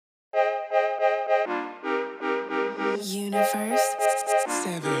Universe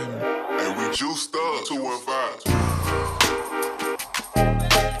 7. And we juiced up 215.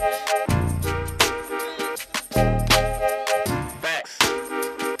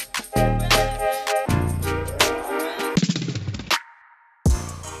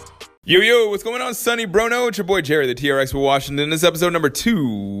 Yo, what's going on, Sonny Brono? It's your boy Jerry, the TR Expert Washington. This is episode number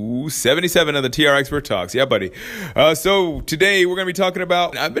 277 of the TR Expert Talks. Yeah, buddy. So today we're going to be talking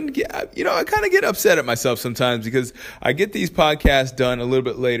about, I kind of get upset at myself sometimes because I get these podcasts done a little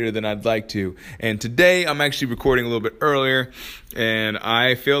bit later than I'd like to. And today I'm actually recording a little bit earlier. And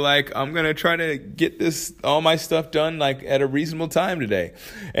I feel like I'm going to try to get all my stuff done like at a reasonable time today.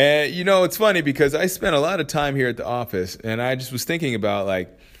 And it's funny because I spent a lot of time here at the office and I just was thinking about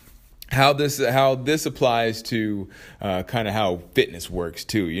like, how this applies to kind of how fitness works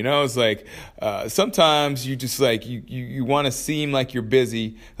too. It's like sometimes you just like you want to seem like you're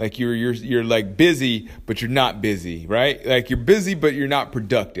busy, like you're like busy but you're not busy, right? Like you're busy but you're not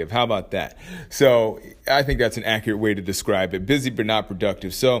productive. How about that? So I think that's an accurate way to describe it. Busy but not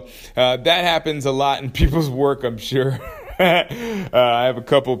productive. So that happens a lot in people's work, I'm sure. I have a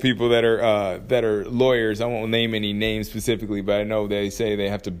couple of people that are lawyers. I won't name any names specifically, but I know they say they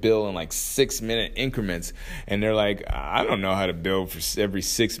have to bill in like 6-minute increments, and they're like, I don't know how to bill for every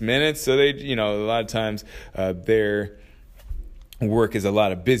 6 minutes. So they, a lot of times their work is a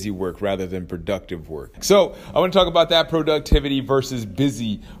lot of busy work rather than productive work. So I want to talk about that productivity versus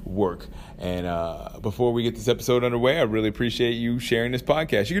busy work. And before we get this episode underway, I really appreciate you sharing this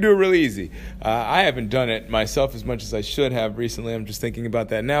podcast. You can do it really easy. I haven't done it myself as much as I should have recently. I'm just thinking about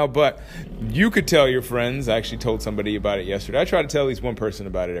that now. But you could tell your friends. I actually told somebody about it yesterday. I try to tell at least one person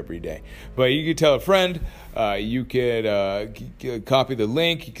about it every day. But you could tell a friend. You could copy the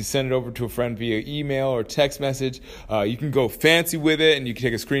link. You can send it over to a friend via email or text message. You can go fancy with it, and you can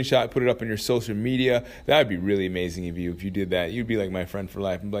take a screenshot, put it up on your social media. That would be really amazing if you did that. You'd be like my friend for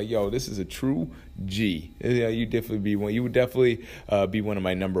life. I'm like, yo, this is a true G. Yeah, you definitely be one. You would definitely be one of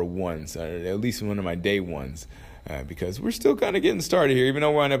my number ones, or at least one of my day ones, because we're still kind of getting started here. Even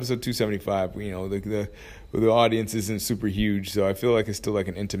though we're on episode 275, the audience isn't super huge, so I feel like it's still like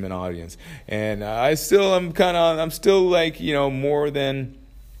an intimate audience. And I'm still like more than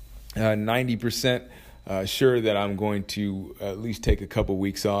 90%. Sure that I'm going to at least take a couple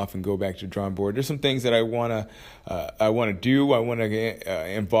weeks off and go back to the drawing board. There's some things that I want to do. I want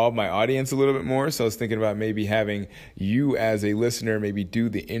to involve my audience a little bit more. So I was thinking about maybe having you as a listener maybe do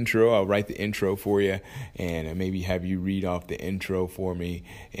the intro. I'll write the intro for you and maybe have you read off the intro for me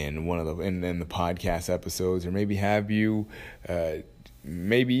in and then the podcast episodes, or maybe have you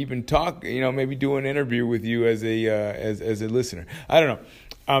maybe even talk, maybe do an interview with you as a listener. I don't know.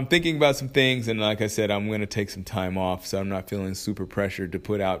 I'm thinking about some things, and like I said, I'm going to take some time off, so I'm not feeling super pressured to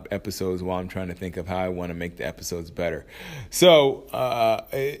put out episodes while I'm trying to think of how I want to make the episodes better. So,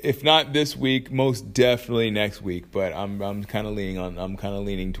 if not this week, most definitely next week. But I'm kind of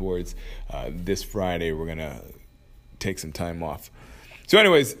leaning towards this Friday. We're gonna take some time off. So,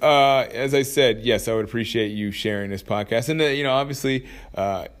 anyways, as I said, yes, I would appreciate you sharing this podcast, and obviously,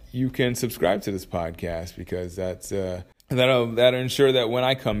 you can subscribe to this podcast because that'll ensure that when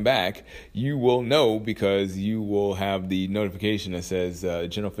I come back, you will know, because you will have the notification that says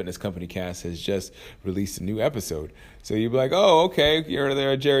General Fitness Company Cast has just released a new episode. So you'll be like, oh, okay, you're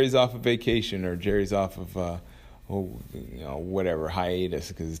there. Jerry's off of vacation, or Jerry's off of whatever, hiatus,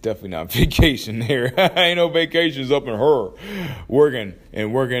 because it's definitely not vacation there. Ain't no vacations up in her. Working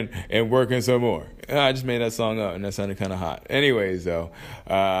and working and working some more. I just made that song up, and that sounded kind of hot. Anyways, though,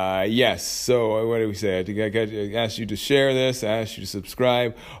 yes. So what did we say? I asked you to share this. I asked you to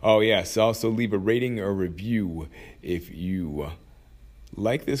subscribe. Oh, yes. Also, leave a rating or review if you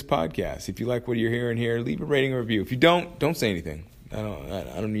like this podcast. If you like what you're hearing here, leave a rating or review. If you don't say anything. I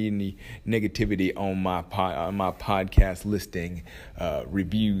don't need any negativity on my podcast listing,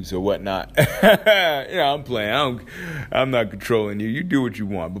 reviews or whatnot. I'm playing. I'm not controlling you. You do what you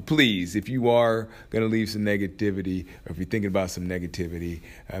want. But please, if you are going to leave some negativity, or if you're thinking about some negativity,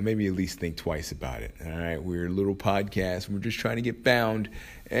 maybe at least think twice about it. All right, we're a little podcast. We're just trying to get found.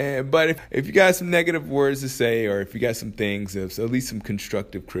 But if you got some negative words to say, or if you got some things, at least some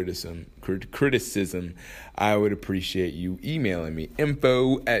constructive criticism, I would appreciate you emailing me,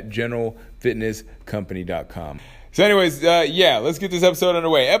 info@generalfitnesscompany.com. So anyways, let's get this episode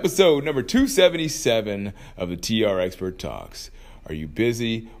underway. Episode number 277 of the TR Expert Talks. Are you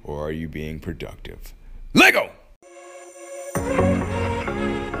busy or are you being productive? Lego!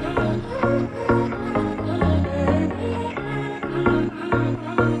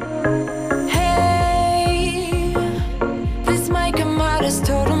 This might come out as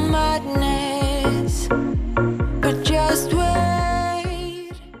total madness, but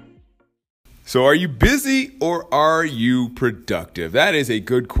So are you busy or are you productive? That is a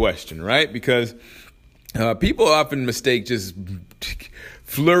good question, right? Because people often mistake just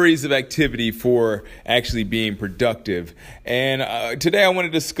flurries of activity for actually being productive. And today I want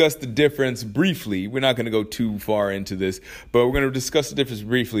to discuss the difference briefly. We're not going to go too far into this, but we're going to discuss the difference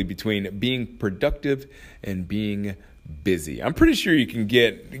briefly between being productive and being busy. I'm pretty sure you can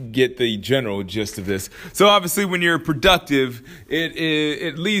get the general gist of this. So obviously when you're productive,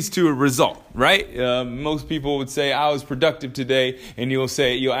 it leads to a result, right? Most people would say, I was productive today, and you'll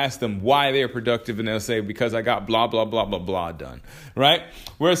ask them why they're productive, and they'll say, because I got blah, blah, blah, blah, blah done, right?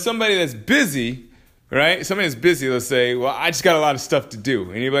 Whereas somebody that's busy, right? Somebody that's busy, let's say, well, I just got a lot of stuff to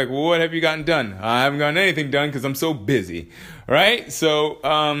do. And you're like, well, what have you gotten done? I haven't gotten anything done because I'm so busy, right? So,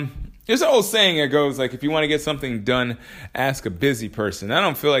 there's an old saying that goes like, if you want to get something done, ask a busy person. I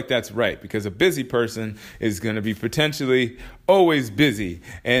don't feel like that's right, because a busy person is going to be potentially always busy,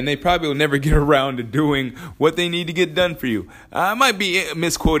 and they probably will never get around to doing what they need to get done for you. I might be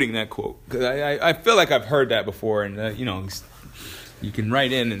misquoting that quote, because I feel like I've heard that before, and you can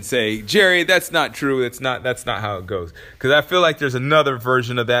write in and say, Jerry, that's not true. That's not how it goes. Because I feel like there's another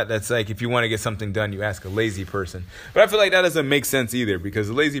version of that that's like, if you want to get something done, you ask a lazy person. But I feel like that doesn't make sense either, because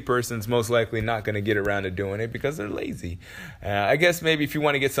a lazy person's most likely not going to get around to doing it because they're lazy. I guess maybe if you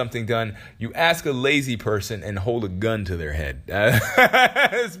want to get something done, you ask a lazy person and hold a gun to their head.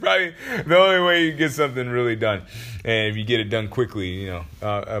 That's probably the only way you get something really done. And if you get it done quickly,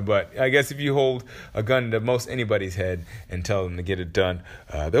 but I guess if you hold a gun to most anybody's head and tell them to get it done,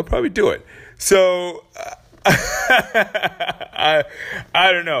 they'll probably do it. So I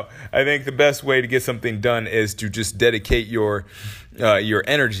don't know. I think the best way to get something done is to just dedicate your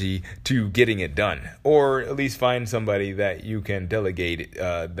energy to getting it done, or at least find somebody that you can delegate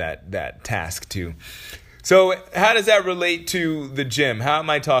that task to. So how does that relate to the gym? How am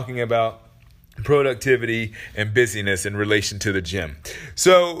I talking about productivity and busyness in relation to the gym?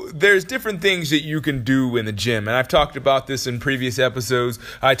 So there's different things that you can do in the gym, and I've talked about this in previous episodes.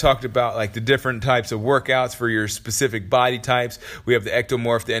 I talked about like the different types of workouts for your specific body types. We have the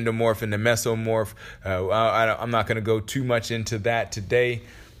ectomorph, the endomorph, and the mesomorph. I'm not going to go too much into that today.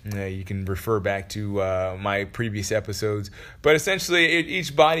 You can refer back to my previous episodes. But essentially,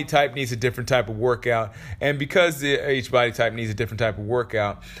 each body type needs a different type of workout. And because each body type needs a different type of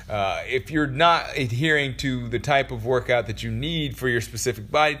workout, if you're not adhering to the type of workout that you need for your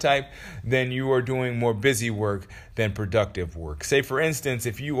specific body type, then you are doing more busy work than productive work. Say, for instance,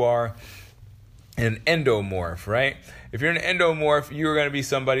 if you are an endomorph, right? If you're an endomorph, you're going to be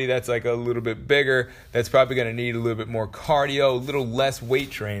somebody that's like a little bit bigger, that's probably going to need a little bit more cardio, a little less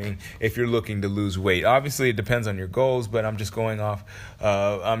weight training if you're looking to lose weight. Obviously, it depends on your goals, but I'm just going off,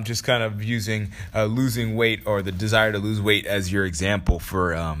 I'm just kind of using losing weight or the desire to lose weight as your example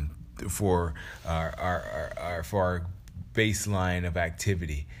for our baseline of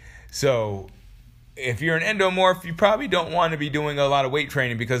activity. So if you're an endomorph, you probably don't want to be doing a lot of weight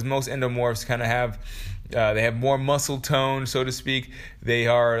training, because most endomorphs kind of have they have more muscle tone, so to speak. They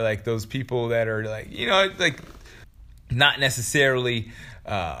are like those people that are like not necessarily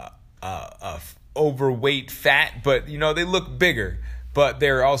overweight fat, but they look bigger, but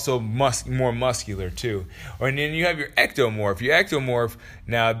they're also more muscular too. And then you have your ectomorph. Your ectomorph,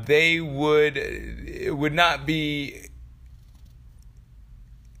 now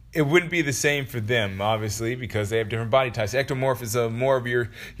it wouldn't be the same for them, obviously, because they have different body types. Ectomorph is more of your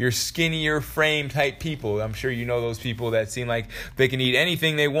skinnier frame type people. I'm sure you know those people that seem like they can eat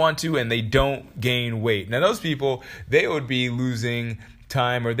anything they want to and they don't gain weight. Now, those people, they would be losing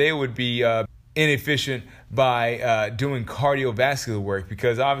time, or they would be inefficient by doing cardiovascular work,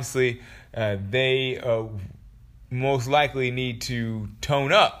 because obviously they most likely need to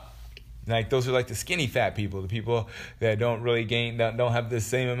tone up. Like, those are like the skinny fat people, the people that don't really gain, that don't have the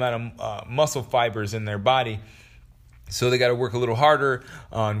same amount of muscle fibers in their body. So they got to work a little harder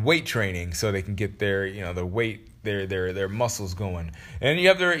on weight training so they can get their their muscles going. And you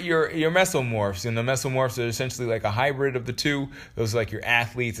have your mesomorphs, and the mesomorphs are essentially like a hybrid of the two. Those are like your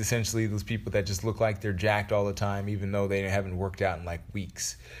athletes, essentially those people that just look like they're jacked all the time, even though they haven't worked out in like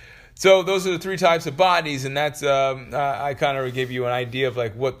weeks. So those are the three types of bodies, and that's I kind of gave you an idea of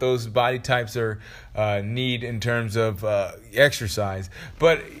like what those body types are need in terms of exercise.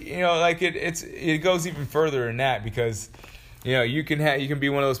 But it goes even further than that, because you can be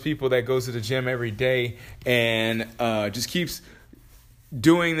one of those people that goes to the gym every day and just keeps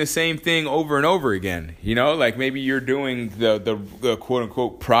doing the same thing over and over again. Like maybe you're doing the quote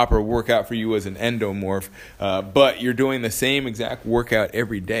unquote proper workout for you as an endomorph, but you're doing the same exact workout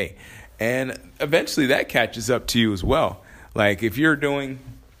every day. And eventually that catches up to you as well. Like if you're doing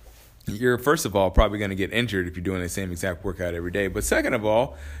you're, first of all, probably going to get injured if you're doing the same exact workout every day. But second of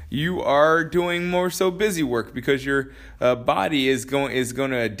all, you are doing more so busy work because your body is going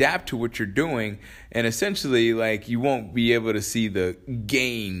to adapt to what you're doing, and essentially, like, you won't be able to see the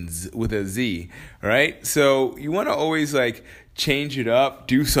gains with a Z, right? So you want to always like change it up,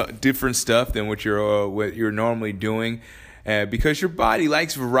 do some different stuff than what you're normally doing. Because your body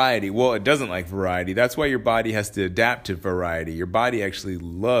likes variety. Well, it doesn't like variety. That's why your body has to adapt to variety. Your body actually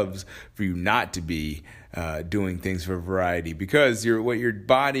loves for you not to be doing things for variety, because what your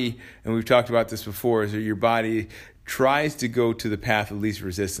body, and we've talked about this before, is that your body tries to go to the path of least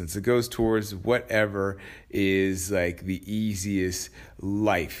resistance. It goes towards whatever is like the easiest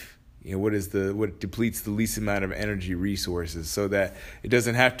life. You know, what depletes the least amount of energy resources, so that it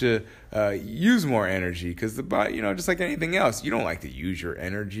doesn't have to use more energy, because the body, you know, just like anything else, you don't like to use your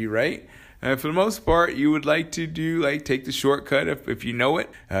energy, right? For the most part, you would like to take the shortcut if you know it.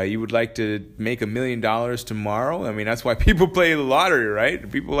 You would like to make $1 million tomorrow. I mean, that's why people play the lottery,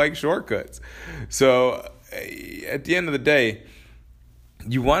 right? People like shortcuts. So at the end of the day,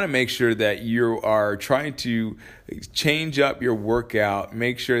 you want to make sure that you are trying to change up your workout.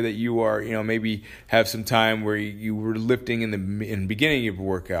 Make sure that you are, you know, maybe have some time where you were lifting in the beginning of your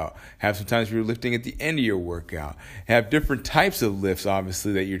workout. Have some times where you're lifting at the end of your workout. Have different types of lifts,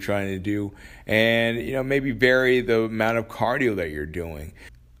 obviously, that you're trying to do. And, you know, maybe vary the amount of cardio that you're doing.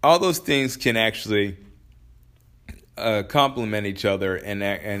 All those things can actually complement each other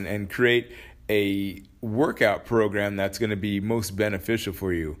and create a workout program that's going to be most beneficial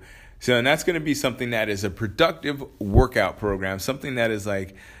for you. So, and that's going to be something that is a productive workout program, something that is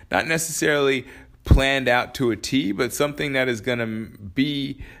like not necessarily planned out to a T, but something that is going to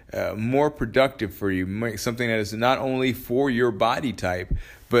be more productive for you, something that is not only for your body type,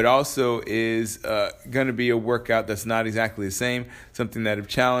 but also is going to be a workout that's not exactly the same, something that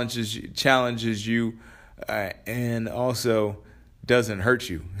challenges you, and also doesn't hurt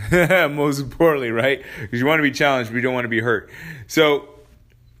you, most importantly, right? Because you want to be challenged, but you don't want to be hurt. So,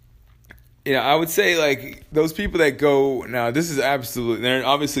 you know, I would say, like, those people that go, now this is absolutely,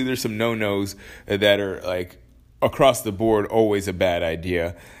 obviously there's some no-nos that are like across the board always a bad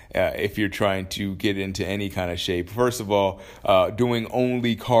idea if you're trying to get into any kind of shape. First of all, doing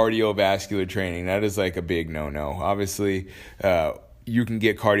only cardiovascular training, that is like a big no-no. Obviously, you can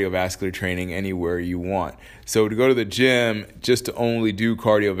get cardiovascular training anywhere you want. So to go to the gym just to only do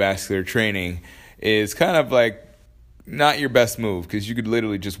cardiovascular training is kind of like not your best move, because you could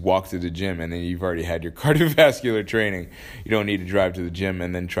literally just walk to the gym and then you've already had your cardiovascular training. You don't need to drive to the gym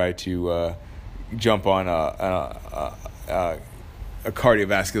and then try to jump on a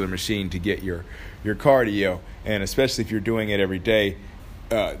cardiovascular machine to get your cardio. And especially if you're doing it every day,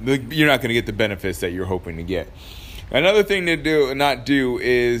 you're not going to get the benefits that you're hoping to get. Another thing to not do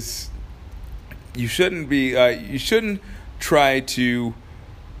is you shouldn't try to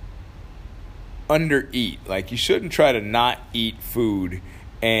undereat. Like, you shouldn't try to not eat food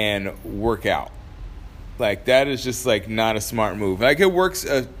and work out. Like, that is just like not a smart move. Like, it works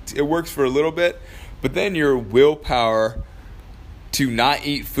for a little bit, but then your willpower to not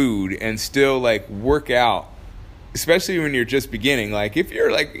eat food and still like work out, especially when you're just beginning. Like, if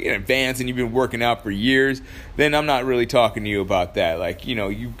you're like in advance and you've been working out for years, then I'm not really talking to you about that. Like, you know,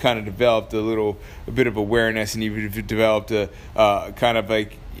 you kind of developed a bit of awareness, and you've developed a kind of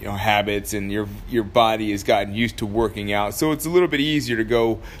like, you know, habits, and your body has gotten used to working out. So it's a little bit easier to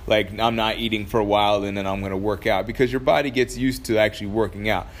go like, I'm not eating for a while and then I'm going to work out, because your body gets used to actually working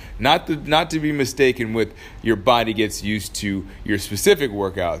out. Not to be mistaken with your body gets used to your specific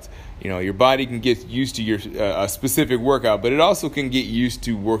workouts. You know, your body can get used to your a specific workout, but it also can get used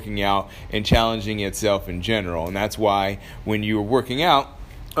to working out and challenging itself in general. And that's why when you're working out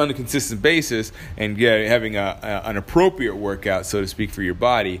on a consistent basis and having an appropriate workout, so to speak, for your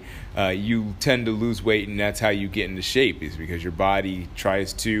body, you tend to lose weight, and that's how you get into shape, is because your body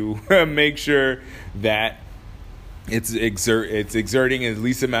tries to make sure that it's exerting as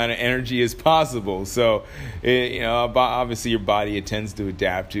least amount of energy as possible. So, you know, obviously your body, it tends to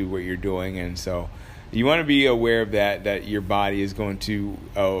adapt to what you're doing, and so you want to be aware of that your body is going to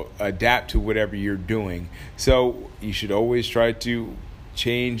adapt to whatever you're doing. So you should always try to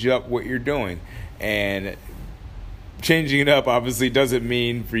change up what you're doing. And changing it up obviously doesn't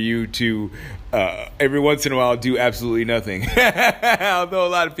mean for you to every once in a while do absolutely nothing. Although a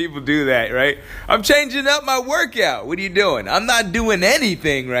lot of people do that, right? I'm changing up my workout. What are you doing? I'm not doing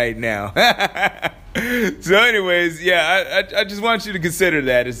anything right now. So anyways, yeah, I just want you to consider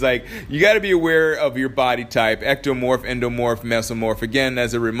that. It's like you got to be aware of your body type: ectomorph, endomorph, mesomorph. Again,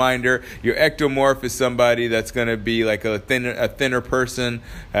 as a reminder, your ectomorph is somebody that's going to be like a thinner person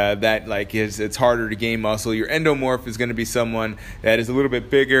that like it's harder to gain muscle. Your endomorph is going to be someone that is a little bit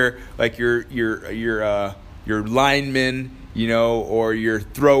bigger, like your linemen, you know, or your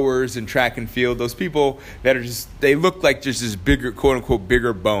throwers in track and field. Those people that are they look like just this bigger, quote unquote,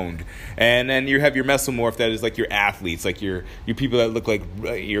 bigger boned. And then you have your mesomorph that is like your athletes, like your people that look like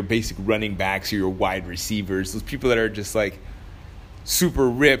your basic running backs or your wide receivers. Those people that are just like super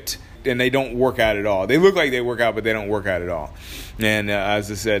ripped and they don't work out at all. They look like they work out, but they don't work out at all. And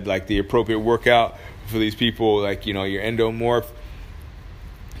as I said, like the appropriate workout for these people, like, you know, your endomorph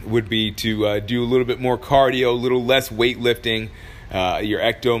would be to do a little bit more cardio, a little less weightlifting. Your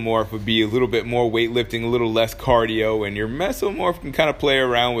ectomorph would be a little bit more weightlifting, a little less cardio, and your mesomorph can kind of play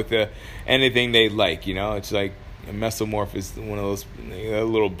around with anything they like. You know, it's like a mesomorph is one of those a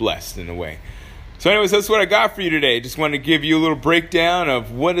little blessed in a way. So, anyways, that's what I got for you today. Just want to give you a little breakdown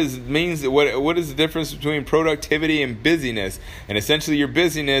of what is the difference between productivity and busyness. And essentially, your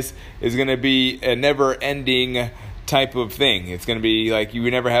busyness is going to be a never-ending type of thing. It's going to be like you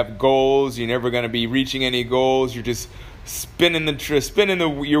never have goals. You're never going to be reaching any goals. You're just spinning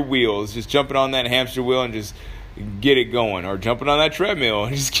your wheels, just jumping on that hamster wheel and just get it going, or jumping on that treadmill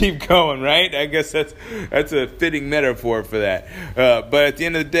and just keep going, right? I guess that's a fitting metaphor for that. But at the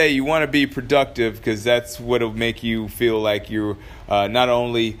end of the day, you want to be productive because that's what will make you feel like you're not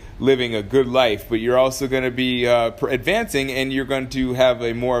only living a good life, but you're also going to be advancing, and you're going to have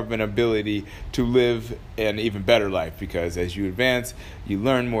more of an ability to live an even better life, because as you advance, you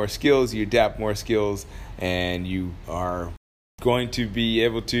learn more skills, you adapt more skills, and you are going to be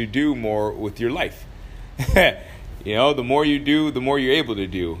able to do more with your life. You know, the more you do, the more you're able to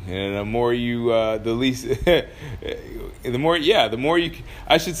do, and the more you, I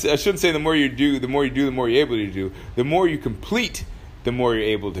shouldn't say the more you do, the more you're able to do. The more you complete, the more you're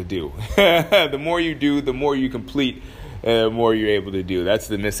able to do. The more you do, the more you complete, the more you're able to do. That's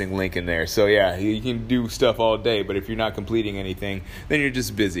the missing link in there. So yeah, you can do stuff all day, but if you're not completing anything, then you're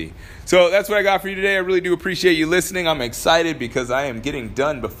just busy. So that's what I got for you today. I really do appreciate you listening. I'm excited because I am getting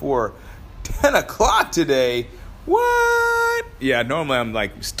done before 10 o'clock today. What? Yeah, normally I'm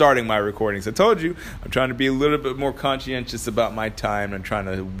like starting my recordings. I told you, I'm trying to be a little bit more conscientious about my time. I'm trying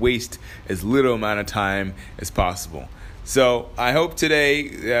to waste as little amount of time as possible. So I hope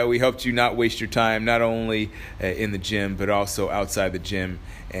today we helped you not waste your time, not only in the gym, but also outside the gym.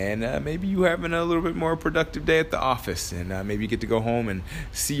 And maybe you having a little bit more productive day at the office, and maybe you get to go home and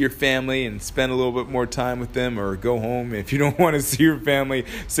see your family and spend a little bit more time with them, or go home if you don't want to see your family,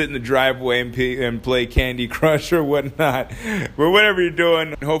 sit in the driveway and play Candy Crush or whatnot. But whatever you're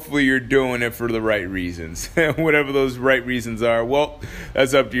doing, hopefully you're doing it for the right reasons. Whatever those right reasons are, well,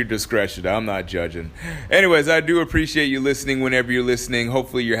 that's up to your discretion. I'm not judging. Anyways, I do appreciate you listening whenever you're listening.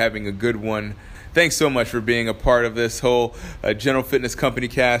 Hopefully you're having a good one. Thanks so much for being a part of this whole General Fitness Company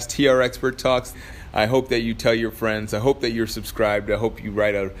cast, TR Expert Talks. I hope that you tell your friends. I hope that you're subscribed. I hope you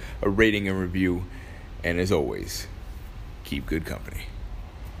write a rating and review. And as always, keep good company.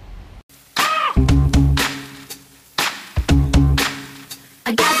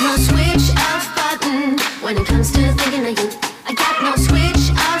 I got no switch off button when it comes to thinking of you.